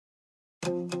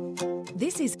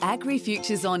This is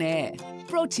AgriFutures On Air,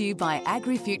 brought to you by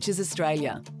AgriFutures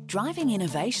Australia, driving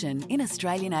innovation in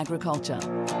Australian agriculture.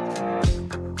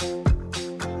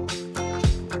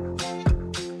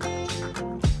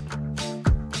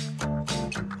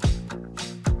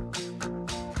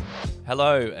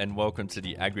 Hello and welcome to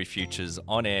the AgriFutures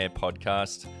On Air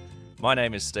podcast. My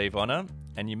name is Steve Honor,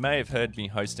 and you may have heard me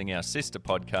hosting our sister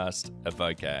podcast,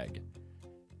 Evoke Ag.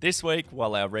 This week,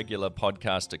 while our regular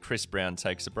podcaster Chris Brown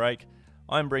takes a break,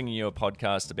 I'm bringing you a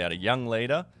podcast about a young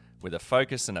leader with a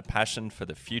focus and a passion for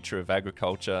the future of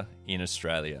agriculture in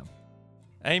Australia.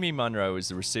 Amy Munro is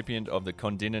the recipient of the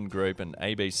Condinin Group and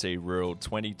ABC Rural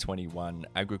 2021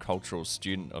 Agricultural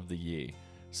Student of the Year,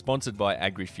 sponsored by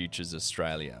AgriFutures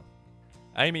Australia.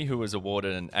 Amy, who was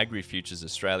awarded an AgriFutures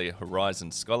Australia Horizon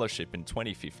Scholarship in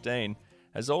 2015,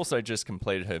 has also just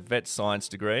completed her vet science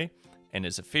degree and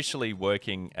is officially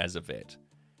working as a vet.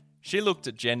 She looked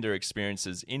at gender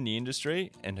experiences in the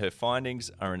industry, and her findings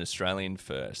are an Australian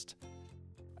first.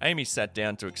 Amy sat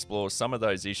down to explore some of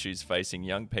those issues facing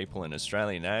young people in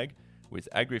Australian ag with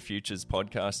AgriFutures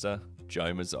podcaster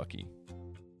Joe Mazzocchi.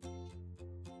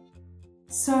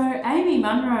 So Amy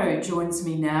Munro joins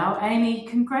me now. Amy,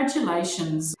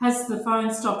 congratulations. Has the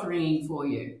phone stopped ringing for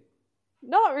you?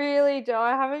 Not really, Joe.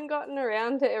 I haven't gotten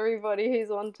around to everybody who's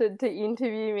wanted to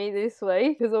interview me this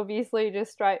week because obviously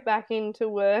just straight back into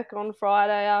work on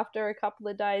Friday after a couple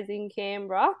of days in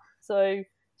Canberra. So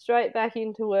straight back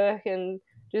into work and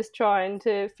just trying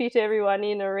to fit everyone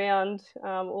in around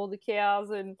all the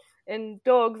cows and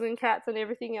dogs and cats and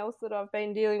everything else that I've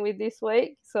been dealing with this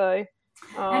week. So,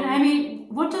 and Amy,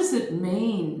 what does it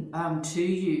mean to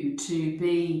you to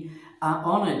be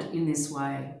honoured in this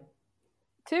way?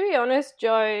 To be honest,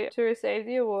 Joe, to receive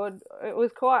the award, it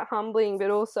was quite humbling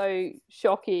but also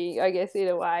shocking, I guess, in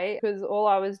a way, because all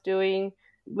I was doing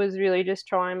was really just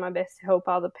trying my best to help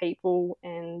other people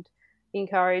and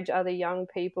encourage other young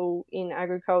people in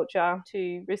agriculture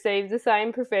to receive the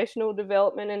same professional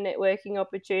development and networking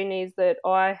opportunities that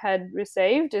I had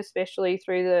received, especially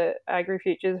through the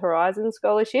AgriFutures Horizon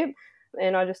Scholarship.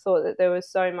 And I just thought that there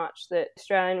was so much that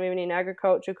Australian Women in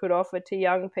Agriculture could offer to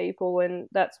young people, and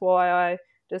that's why I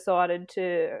decided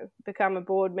to become a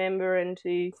board member and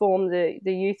to form the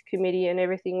youth committee and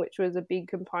everything, which was a big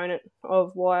component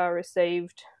of why I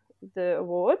received the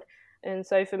award. And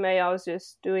so for me, I was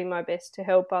just doing my best to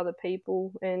help other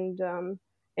people and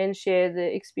share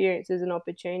the experiences and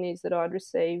opportunities that I'd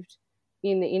received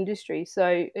in the industry.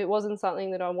 So it wasn't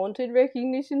something that I wanted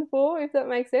recognition for, if that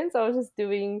makes sense. I was just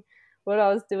doing what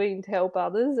I was doing to help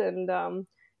others, and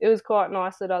it was quite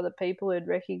nice that other people had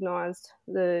recognised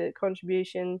the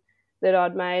contribution that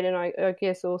I'd made, and I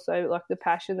guess also like the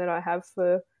passion that I have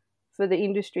for the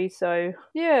industry. So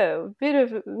yeah, a bit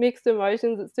of mixed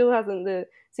emotions. It still hasn't, the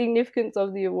significance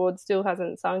of the award still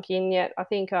hasn't sunk in yet. I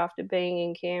think after being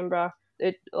in Canberra,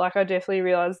 I definitely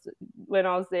realised when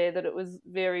I was there that it was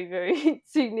very, very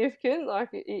significant, like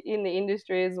in the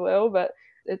industry as well. But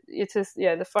it's just,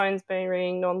 the phone's been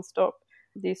ringing non-stop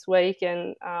this week,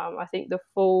 and I think the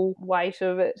full weight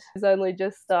of it is only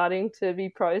just starting to be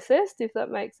processed, if that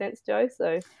makes sense, Joe.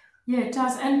 So yeah, it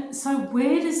does. And so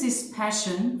where does this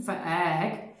passion for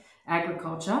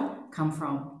agriculture come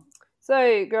from?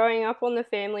 So growing up on the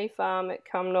family farm at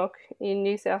Cumnock in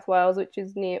New South Wales, which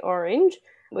is near Orange,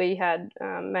 we had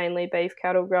mainly beef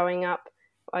cattle growing up.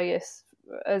 I guess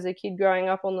as a kid growing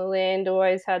up on the land,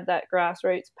 always had that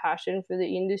grassroots passion for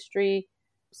the industry.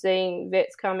 Seeing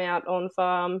vets come out on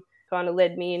farm kind of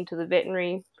led me into the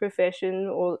veterinary profession,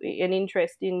 or an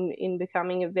interest in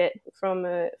becoming a vet from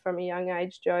a young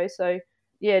age, Joe. So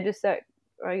yeah, just that,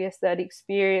 I guess, that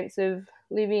experience of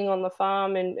living on the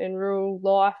farm and rural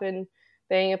life and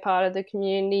being a part of the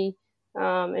community,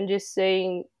 and just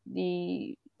seeing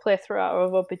the plethora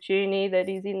of opportunity that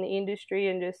is in the industry,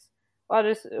 and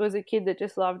I was a kid that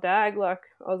just loved ag. Like,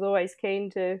 I was always keen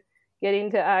to get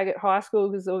into ag at high school,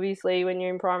 because obviously when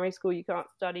you're in primary school you can't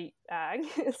study ag.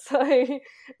 So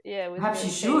yeah, perhaps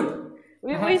you should.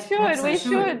 We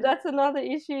should. That's another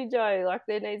issue, Joe. Like,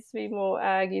 there needs to be more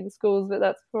ag in schools, but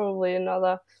that's probably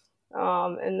another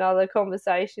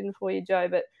conversation for you, Joe.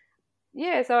 But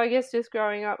yeah, so I guess just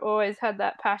growing up, always had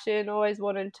that passion, always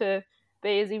wanted to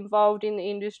be as involved in the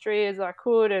industry as I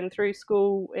could, and through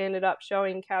school ended up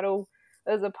showing cattle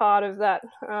as a part of that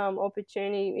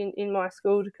opportunity in my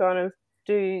school to kind of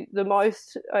do the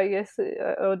most, I guess,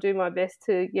 or do my best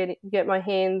to get my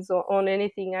hands on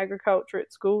anything agriculture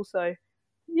at school. So,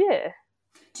 yeah.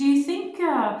 Do you think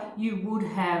you would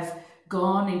have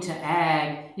gone into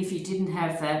ag if you didn't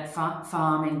have that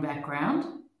farming background?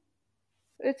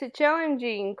 It's a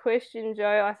challenging question,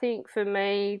 Joe. I think for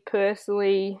me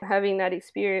personally, having that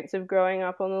experience of growing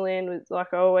up on the land was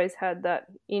like I always had that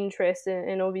interest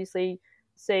and obviously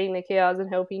seeing the cows and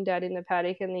helping Dad in the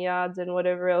paddock and the yards and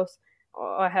whatever else.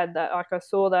 I had that, like I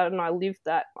saw that and I lived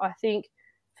that. I think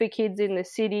for kids in the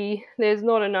city, there's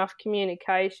not enough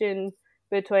communication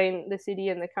between the city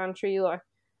and the country. Like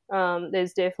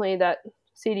there's definitely that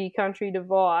city-country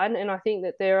divide, and I think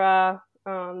that there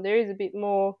is a bit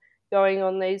more going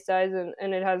on these days,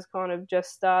 and it has kind of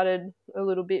just started a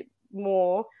little bit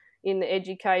more in the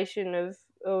education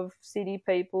of city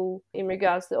people in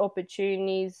regards to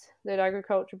opportunities that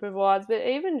agriculture provides, but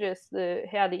even just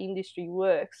how the industry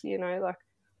works. Like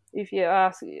if you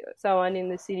ask someone in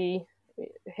the city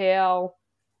how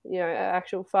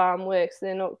actual farm works,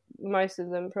 most of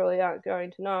them probably aren't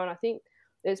going to know. And I think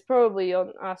it's probably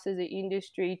on us as an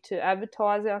industry to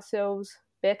advertise ourselves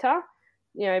better.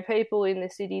 People in the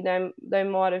city, they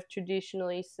might have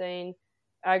traditionally seen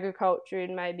agriculture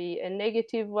in maybe a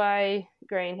negative way,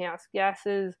 greenhouse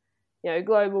gases,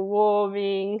 global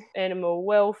warming, animal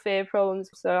welfare problems.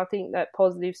 So I think that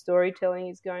positive storytelling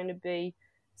is going to be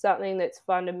something that's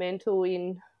fundamental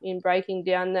in breaking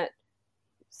down that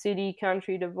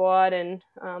city-country divide and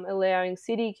allowing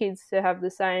city kids to have the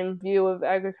same view of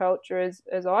agriculture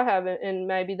as I have. And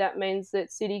maybe that means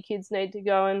that city kids need to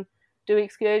go and do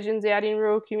excursions out in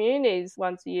rural communities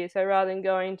once a year. So rather than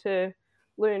going to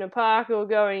Luna Park or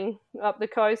going up the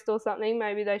coast or something,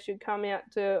 maybe they should come out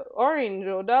to Orange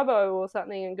or Dubbo or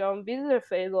something and go and visit a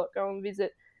feedlot, go and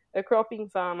visit a cropping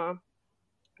farmer.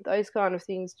 Those kind of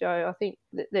things, Joe. I think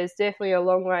there's definitely a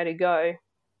long way to go.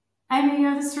 Amy,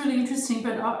 that's really interesting,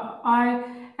 but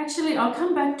I'll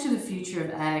come back to the future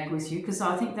of ag with you because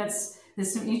I think there's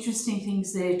some interesting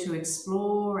things there to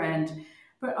explore,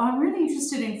 but I'm really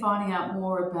interested in finding out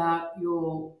more about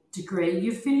your degree.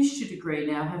 You've finished your degree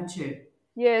now, haven't you?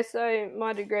 Yeah, so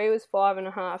my degree was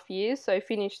 5.5 years, so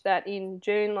finished that in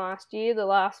June last year. The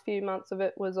last few months of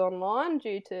it was online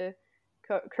due to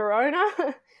Corona.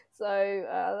 So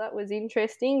that was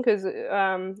interesting because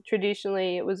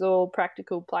traditionally it was all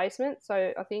practical placement.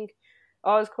 So I think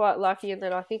I was quite lucky in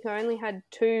that I think I only had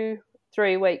 2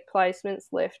 3-week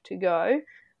placements left to go,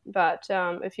 but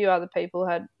a few other people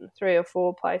had 3 or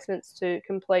 4 placements to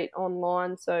complete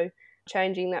online. So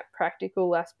changing that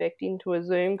practical aspect into a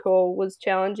Zoom call was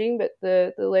challenging, but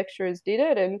the lecturers did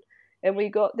it and we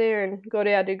got there and got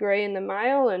our degree in the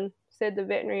mail and said the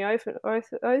veterinary oath,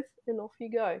 and off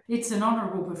you go. It's an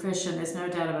honourable profession, there's no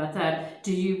doubt about that.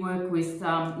 Do you work with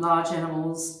large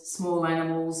animals, small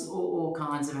animals, or all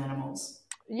kinds of animals?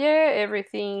 Yeah,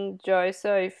 everything, Joe.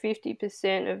 So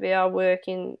 50% of our work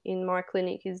in my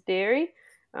clinic is dairy.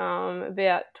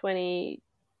 About 20%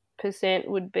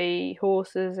 would be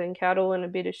horses and cattle and a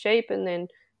bit of sheep, and then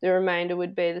the remainder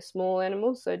would be the small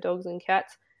animals, so dogs and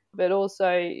cats. But also,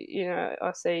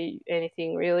 I see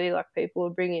anything really, like people will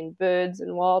bring in birds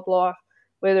and wildlife,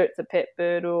 whether it's a pet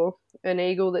bird or an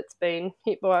eagle that's been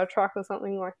hit by a truck or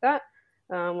something like that.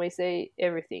 We see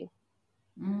everything.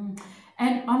 And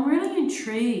I'm really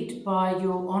intrigued by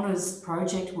your honours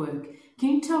project work. Can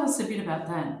you tell us a bit about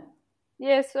that?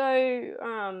 Yeah,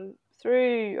 so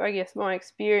through, I guess, my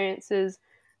experiences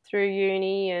through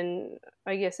uni and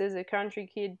I guess as a country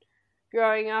kid,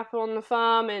 growing up on the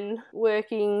farm and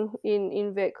working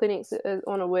in vet clinics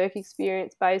on a work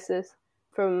experience basis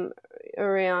from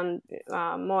around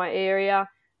my area,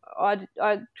 I'd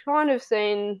kind of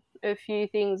seen a few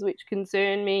things which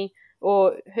concerned me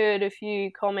or heard a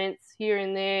few comments here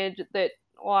and there that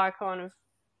I kind of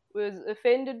was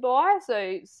offended by,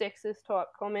 so sexist type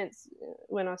comments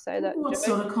when I say that. What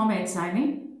sort of comments,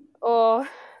 Amy? Or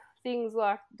things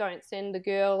like don't send the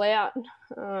girl out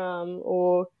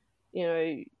or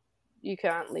you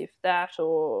can't lift that,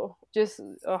 or just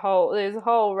there's a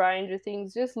whole range of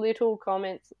things, just little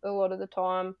comments a lot of the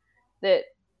time that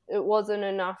it wasn't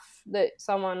enough that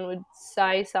someone would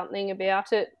say something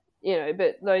about it,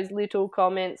 but those little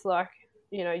comments like,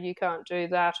 you can't do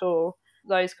that or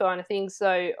those kind of things. So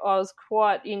I was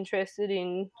quite interested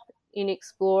in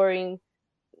exploring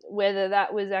whether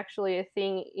that was actually a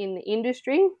thing in the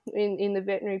industry, in the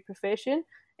veterinary profession,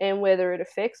 and whether it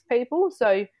affects people.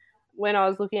 So when I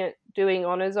was looking at doing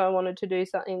honours, I wanted to do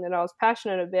something that I was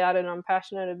passionate about, and I'm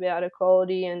passionate about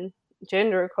equality, and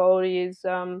gender equality is,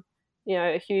 a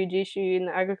huge issue in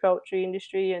the agriculture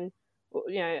industry and,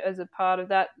 as a part of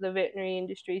that, the veterinary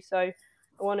industry. So I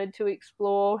wanted to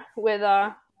explore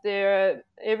whether there are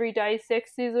everyday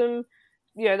sexism,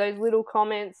 those little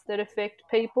comments that affect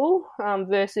people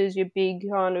versus your big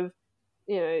kind of,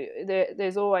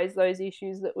 there's always those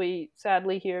issues that we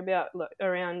sadly hear about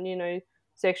around,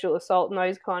 sexual assault and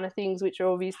those kind of things, which are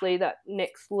obviously that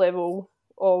next level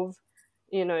of,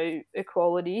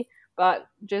 equality. But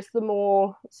just the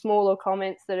more smaller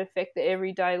comments that affect the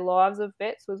everyday lives of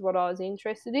vets was what I was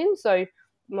interested in. So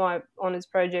my honours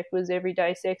project was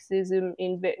everyday sexism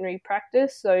in veterinary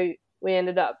practice. So we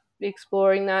ended up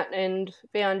exploring that and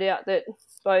found out that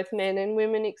both men and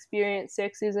women experience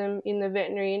sexism in the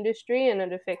veterinary industry, and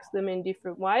it affects them in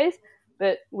different ways,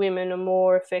 but women are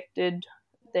more affected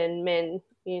than men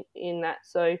in that.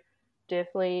 So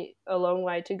definitely a long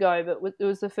way to go, but it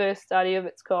was the first study of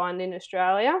its kind in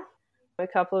Australia. A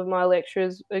couple of my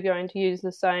lecturers are going to use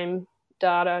the same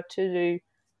data to do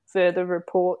further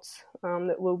reports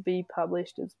that will be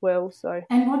published as well. So,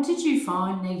 and what did you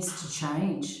find needs to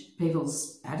change?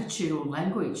 People's attitude or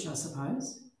language, I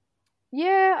suppose?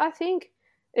 Yeah, I think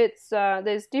it's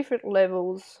there's different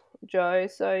levels, Joe.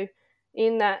 So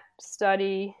in that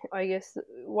study, I guess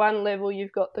one level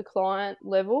you've got the client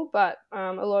level, but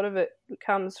a lot of it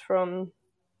comes from,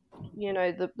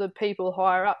 the people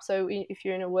higher up. So if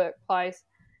you're in a workplace,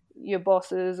 your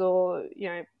bosses or,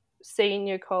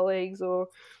 senior colleagues, or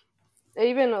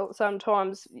even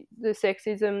sometimes the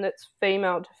sexism that's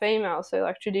female to female. So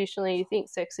like traditionally you think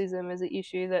sexism is an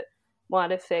issue that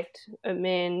might affect a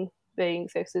man being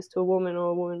sexist to a woman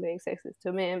or a woman being sexist to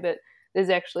a man, but there's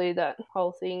actually that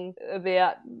whole thing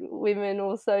about women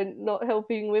also not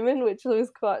helping women, which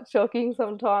was quite shocking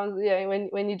sometimes,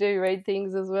 when you do read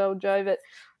things as well, Joe, but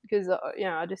because,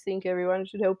 I just think everyone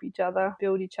should help each other,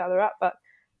 build each other up. But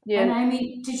yeah. And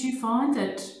Amy, did you find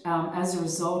that as a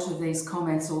result of these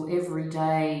comments or these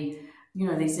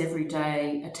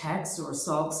everyday attacks or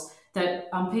assaults, that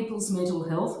people's mental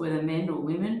health, whether men or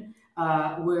women,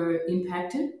 were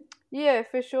impacted? Yeah,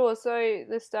 for sure. So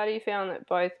the study found that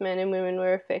both men and women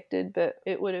were affected, but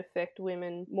it would affect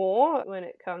women more when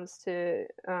it comes to,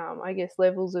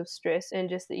 levels of stress and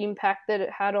just the impact that it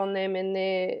had on them and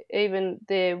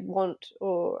their want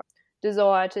or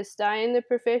desire to stay in the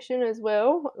profession as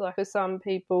well. Like for some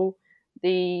people,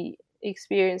 the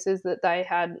experiences that they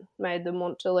had made them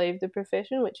want to leave the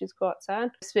profession, which is quite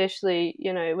sad, especially,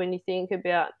 when you think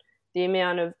about the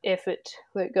amount of effort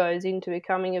that goes into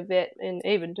becoming a vet and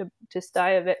even to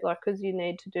stay a vet, because you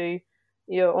need to do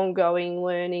your ongoing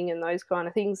learning and those kind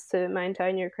of things to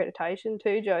maintain your accreditation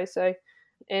too, Joe. So,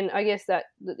 and I guess that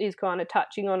is kind of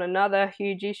touching on another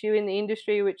huge issue in the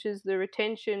industry, which is the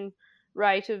retention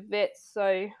rate of vets. So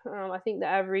I think the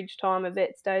average time a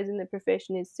vet stays in the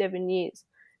profession is 7 years.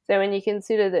 So when you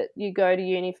consider that you go to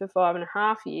uni for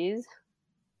 5.5 years,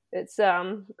 it's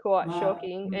quite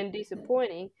shocking and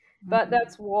disappointing. But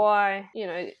that's why,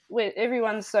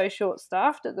 everyone's so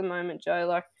short-staffed at the moment,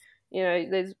 Joe.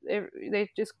 They're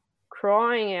just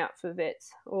crying out for vets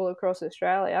all across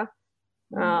Australia.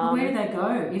 Where do they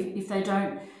go if they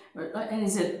don't? And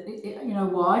is it,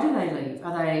 why do they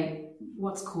leave?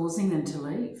 What's causing them to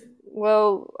leave?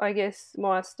 Well, I guess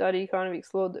my study kind of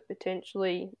explored that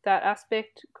potentially that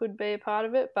aspect could be a part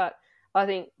of it, but I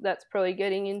think that's probably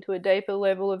getting into a deeper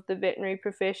level of the veterinary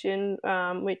profession,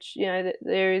 which,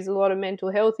 there is a lot of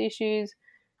mental health issues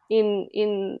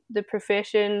in the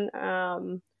profession.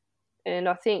 And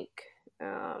I think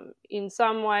in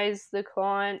some ways the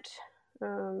client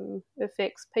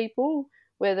affects people,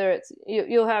 whether it's,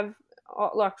 you'll have,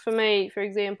 like for me, for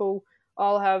example,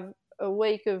 I'll have a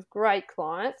week of great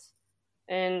clients,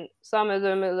 and some of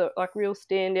them are like real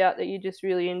standout that you just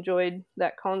really enjoyed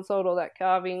that consult or that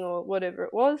carving or whatever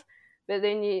it was. But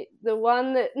then the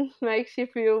one that makes you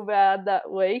feel bad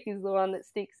that week is the one that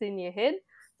sticks in your head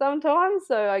sometimes.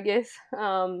 So I guess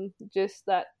just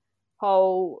that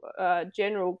whole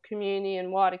general community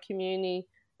and wider community,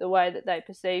 the way that they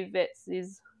perceive vets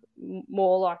is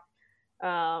more like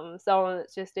someone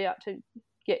that's just out to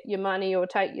get your money or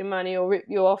take your money or rip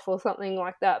you off or something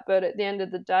like that. But at the end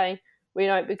of the day, we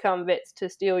don't become vets to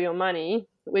steal your money.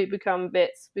 We become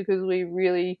vets because we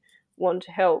really want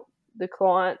to help the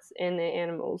clients and their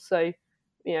animals. So,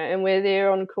 and we're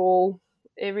there on call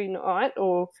every night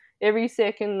or every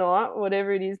second night,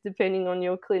 whatever it is, depending on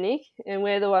your clinic. And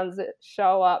we're the ones that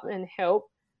show up and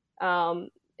help.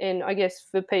 And I guess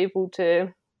for people to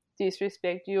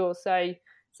disrespect you or say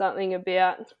something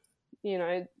about,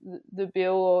 the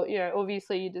bill or,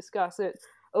 obviously you discuss it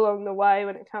along the way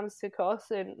when it comes to costs,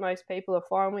 and most people are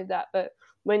fine with that. But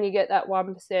when you get that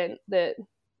 1% that,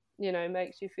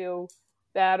 makes you feel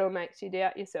bad or makes you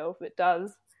doubt yourself, it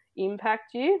does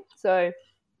impact you. So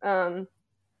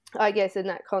I guess in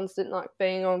that constant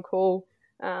being on call,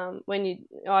 I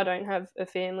don't have a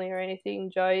family or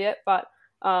anything, Joe, yet, but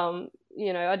I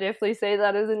definitely see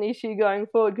that as an issue going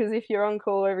forward, because if you're on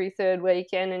call every third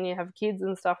weekend and you have kids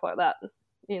and stuff like that,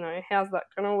 how's that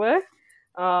going to work?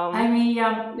 Amy,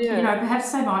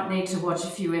 perhaps they might need to watch a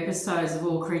few episodes of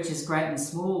All Creatures Great and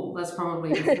Small. That's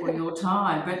probably before your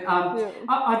time. But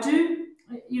I do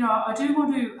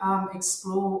want to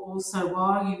explore also,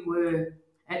 while you were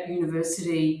at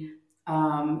university,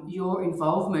 your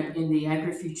involvement in the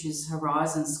AgriFutures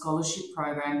Horizon Scholarship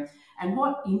Program and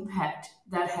what impact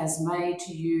that has made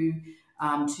to you,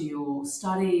 to your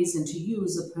studies and to you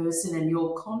as a person and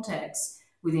your contacts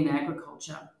within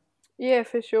agriculture. Yeah,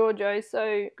 for sure, Joe.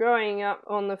 So growing up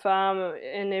on the farm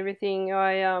and everything,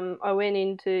 I went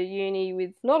into uni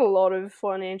with not a lot of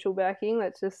financial backing,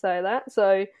 let's just say that.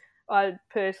 So I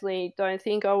personally don't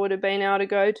think I would have been able to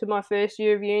go to my first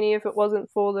year of uni if it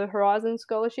wasn't for the Horizon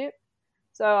Scholarship.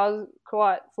 So I was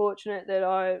quite fortunate that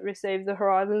I received the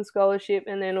Horizon Scholarship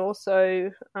and then also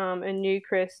a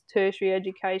Newcrest Tertiary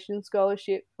Education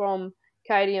Scholarship from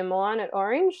Cadia Mine at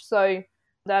Orange. So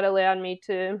that allowed me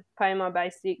to pay my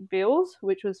basic bills,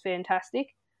 which was fantastic.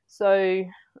 So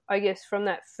I guess from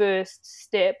that first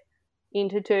step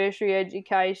into tertiary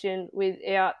education,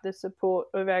 without the support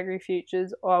of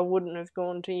AgriFutures, I wouldn't have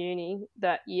gone to uni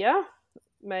that year,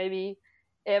 maybe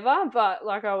ever. But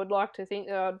I would like to think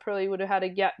that I probably would have had a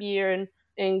gap year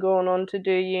and gone on to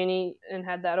do uni and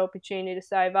had that opportunity to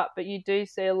save up. But you do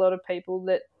see a lot of people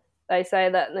that they say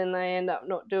that and then they end up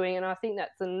not doing. And I think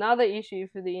that's another issue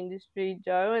for the industry,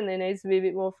 Joe, and there needs to be a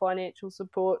bit more financial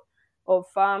support of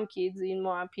farm kids, in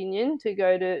my opinion, to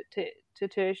go to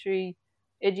tertiary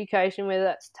education, whether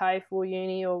that's TAFE or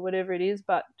uni or whatever it is,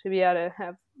 but to be able to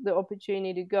have the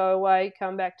opportunity to go away,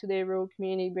 come back to their rural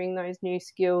community, bring those new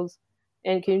skills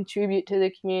and contribute to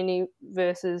the community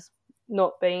versus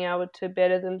not being able to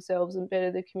better themselves and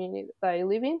better the community that they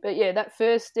live in. But yeah, that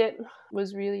first step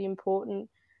was really important.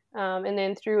 And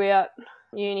then throughout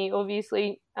uni,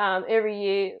 obviously, every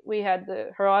year we had the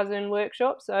Horizon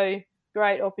workshop, so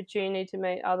great opportunity to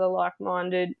meet other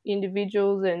like-minded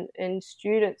individuals and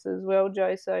students as well,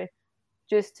 Joe. So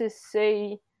just to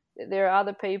see that there are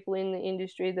other people in the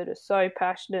industry that are so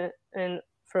passionate and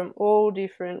from all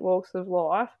different walks of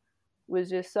life was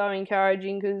just so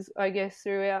encouraging, because I guess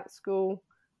throughout school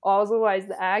I was always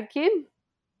the ag kid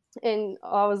and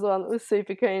I was the one that was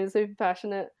super keen and super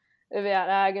passionate about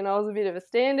ag, and I was a bit of a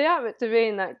standout. But to be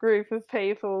in that group of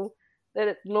people that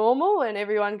it's normal and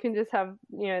everyone can just have,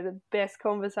 the best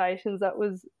conversations, that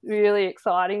was really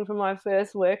exciting for my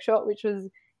first workshop, which was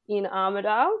in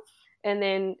Armidale. And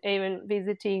then even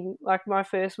visiting, my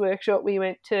first workshop, we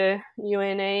went to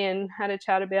UNE and had a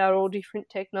chat about all different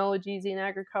technologies in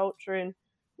agriculture and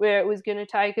where it was going to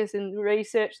take us and the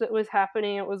research that was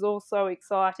happening. It was all so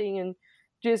exciting and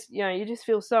just, you just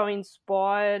feel so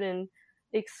inspired and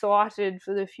excited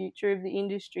for the future of the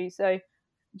industry. So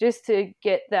just to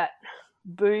get that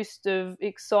boost of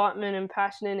excitement and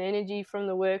passion and energy from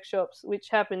the workshops, which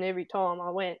happened every time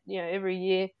I went, every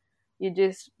year, you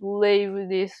just leave with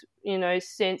this,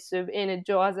 sense of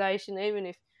energization, even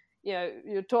if,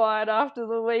 you're tired after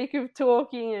the week of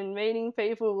talking and meeting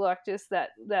people, just that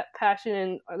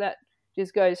passion and that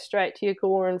just goes straight to your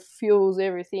core and fuels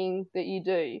everything that you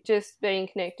do. Just being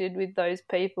connected with those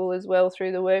people as well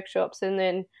through the workshops. And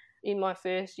then in my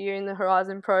first year in the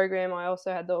Horizon program, I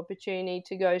also had the opportunity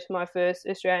to go to my first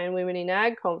Australian Women in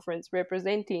Ag conference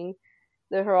representing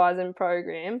the Horizon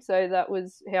program. So that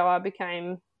was how I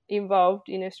became involved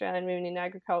in Australian Women in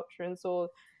Agriculture and saw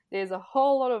there's a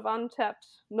whole lot of untapped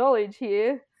knowledge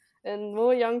here and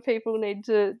more young people need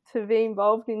to be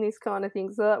involved in this kind of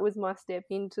thing. So that was my step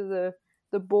into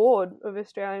the board of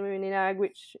Australian Women in Ag,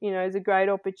 which, is a great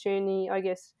opportunity, I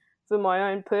guess, for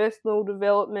my own personal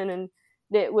development and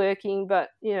networking. But,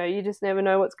 you just never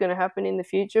know what's going to happen in the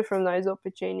future from those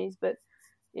opportunities. But,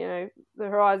 the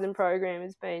Horizon program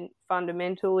has been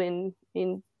fundamental in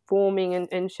forming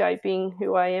and shaping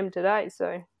who I am today.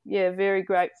 So, yeah, very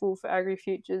grateful for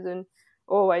AgriFutures and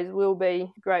always will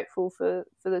be grateful for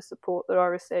the support that I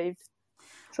received.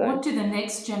 So, what do the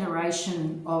next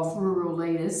generation of rural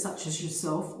leaders, such as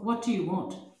yourself, what do you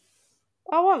want?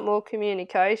 I want more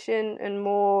communication and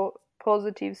more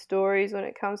positive stories when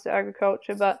it comes to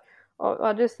agriculture, but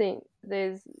I just think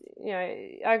there's,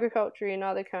 agriculture in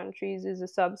other countries is a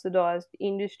subsidised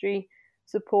industry,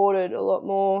 supported a lot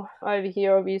more. Over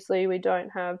here, obviously, we don't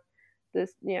have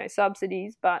this,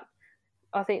 subsidies, but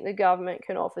I think the government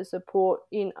can offer support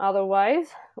in other ways,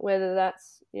 whether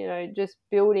that's, just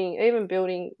building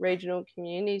regional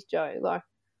communities, Joe.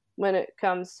 When it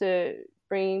comes to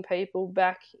bringing people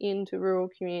back into rural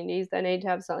communities, they need to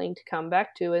have something to come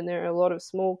back to. And there are a lot of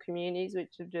small communities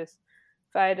which have just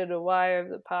faded away over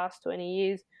the past 20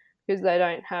 years. because they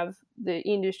don't have the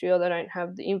industry or they don't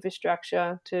have the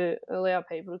infrastructure to allow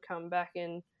people to come back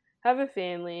and have a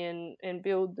family and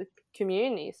build the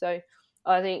community. So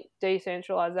I think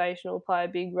decentralisation will play a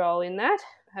big role in that,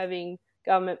 having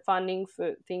government funding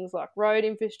for things like road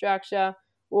infrastructure,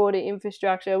 water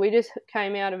infrastructure. We just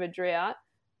came out of a drought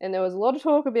and there was a lot of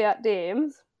talk about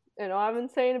dams, and I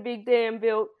haven't seen a big dam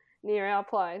built near our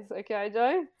place, okay,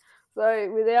 Joe?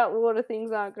 So without water,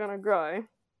 things aren't going to grow.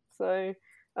 So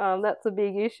that's a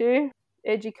big issue.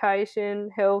 Education,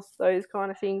 health, those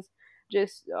kind of things.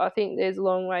 Just, I think there's a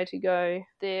long way to go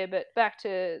there. But back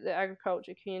to the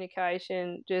agriculture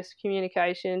communication, just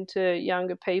communication to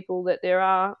younger people that there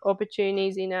are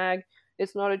opportunities in ag.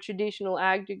 It's not a traditional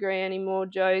ag degree anymore,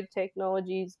 Joe.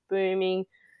 Technology's booming.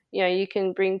 You know, you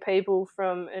can bring people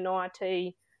from an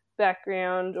IT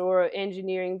background or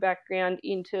engineering background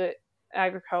into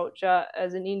agriculture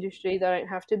as an industry. They don't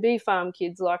have to be farm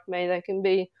kids like me. They can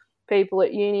be people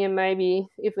at uni, and maybe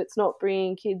if it's not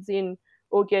bringing kids in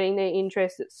or getting their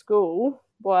interest at school,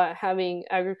 by having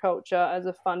agriculture as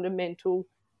a fundamental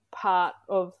part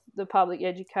of the public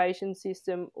education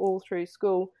system all through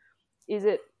school, is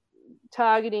it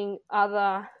targeting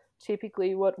other,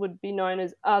 typically what would be known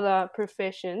as other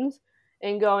professions,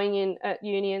 and going in at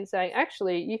uni and saying,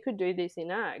 actually, you could do this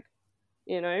in ag,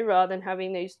 you know, rather than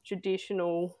having these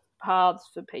traditional paths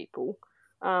for people.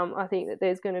 I think that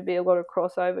there's going to be a lot of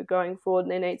crossover going forward,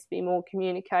 and there needs to be more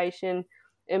communication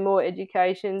and more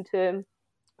education to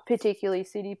particularly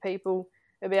city people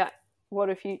about what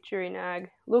a future in ag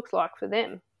looks like for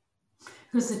them.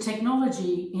 Because the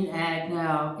technology in ag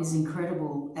now is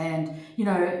incredible, and you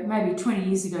know, maybe 20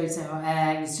 years ago you'd say, oh,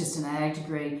 ag is just an ag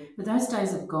degree, but those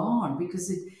days have gone,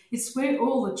 because it's where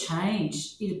all the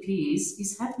change, it appears,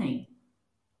 is happening.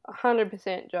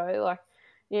 100%, Joe. Like,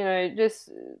 you know,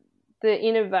 just the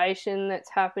innovation that's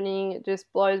happening, it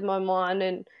just blows my mind.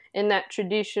 And that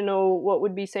traditional, what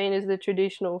would be seen as the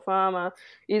traditional farmer,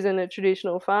 isn't a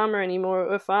traditional farmer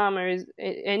anymore. A farmer is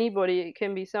anybody. It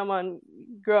can be someone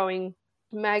growing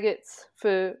maggots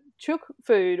for chook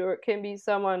food, or it can be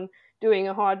someone doing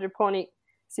a hydroponic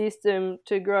system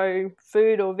to grow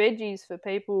food or veggies for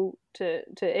people to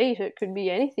eat. It could be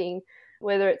anything,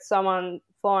 whether it's someone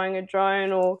flying a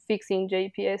drone or fixing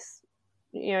GPS,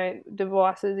 you know,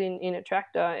 devices in a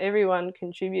tractor. Everyone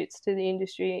contributes to the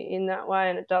industry in that way,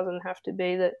 and it doesn't have to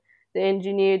be that the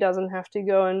engineer doesn't have to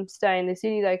go and stay in the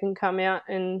city. They can come out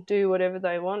and do whatever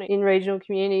they want in regional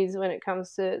communities when it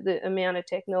comes to the amount of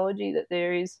technology that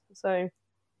there is. So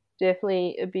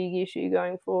definitely a big issue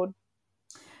going forward.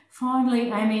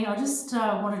 Finally, Amy, I just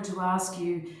wanted to ask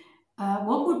you,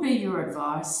 what would be your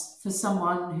advice for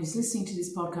someone who's listening to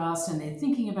this podcast and they're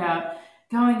thinking about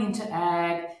going into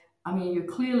ag? I mean, you're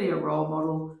clearly a role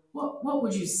model. What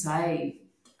would you say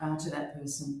to that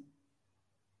person?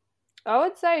 I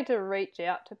would say to reach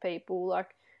out to people. Like,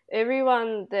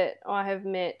 everyone that I have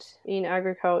met in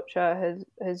agriculture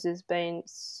has just been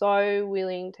so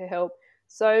willing to help,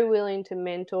 so willing to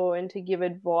mentor and to give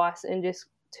advice and just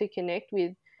to connect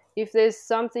with. If there's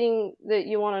something that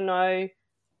you want to know,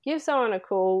 give someone a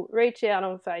call, reach out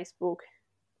on Facebook,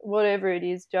 whatever it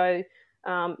is, Joe.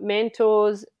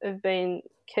 Mentors have been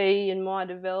key in my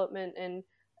development, and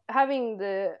having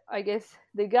the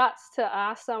guts to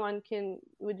ask someone,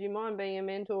 would you mind being a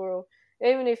mentor? Or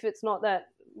even if it's not that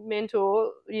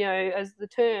mentor, you know, as the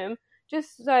term,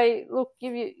 just say, look,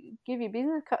 give your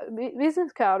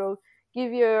business card, or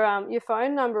give your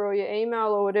phone number or your email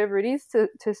or whatever it is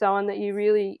to someone that you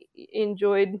really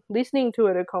enjoyed listening to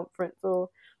at a conference, or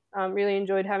really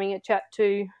enjoyed having a chat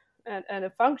to at a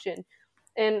function.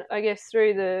 And I guess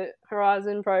through the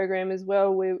Horizon program as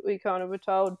well, we kind of were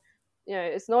told, you know,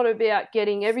 it's not about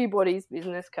getting everybody's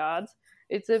business cards.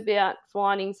 It's about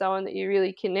finding someone that you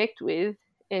really connect with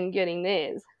and getting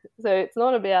theirs. So it's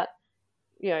not about,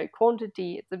 you know,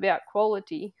 quantity, it's about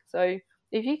quality. So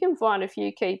if you can find a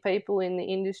few key people in the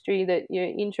industry that you're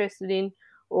interested in,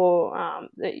 or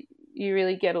that you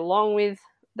really get along with,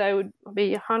 they would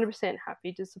be 100%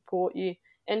 happy to support you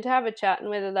and to have a chat, and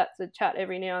whether that's a chat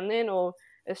every now and then or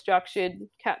a structured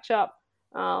catch-up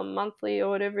monthly or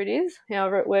whatever it is,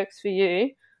 however it works for you.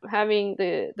 Having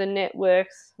the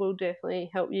networks will definitely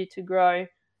help you to grow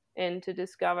and to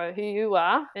discover who you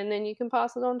are, and then you can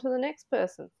pass it on to the next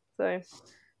person. So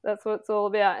that's what it's all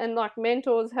about. And like,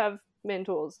 mentors have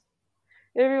mentors.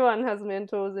 Everyone has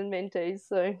mentors and mentees,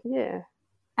 so yeah.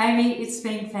 Amy, it's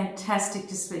been fantastic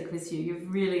to speak with you. You're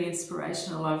really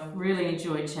inspirational. I've really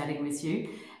enjoyed chatting with you,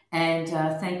 and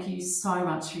thank you so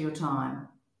much for your time.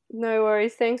 No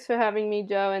worries. Thanks for having me,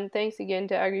 Joe, and thanks again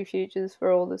to AgriFutures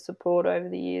for all the support over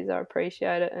the years. I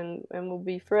appreciate it and will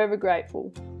be forever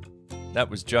grateful. That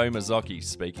was Joe Mazzocchi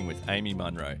speaking with Amy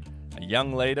Munro, a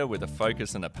young leader with a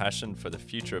focus and a passion for the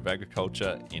future of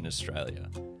agriculture in Australia.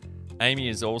 Amy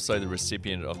is also the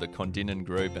recipient of the Condinen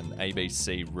Group and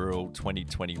ABC Rural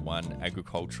 2021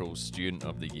 Agricultural Student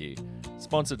of the Year,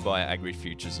 sponsored by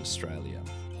AgriFutures Australia.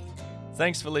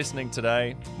 Thanks for listening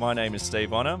today. My name is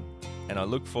Steve Honor, and I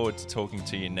look forward to talking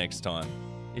to you next time.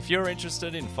 If you're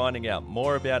interested in finding out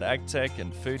more about agtech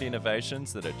and food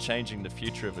innovations that are changing the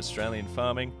future of Australian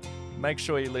farming, make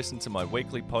sure you listen to my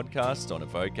weekly podcast on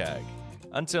Evoke Ag.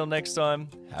 Until next time,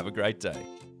 have a great day.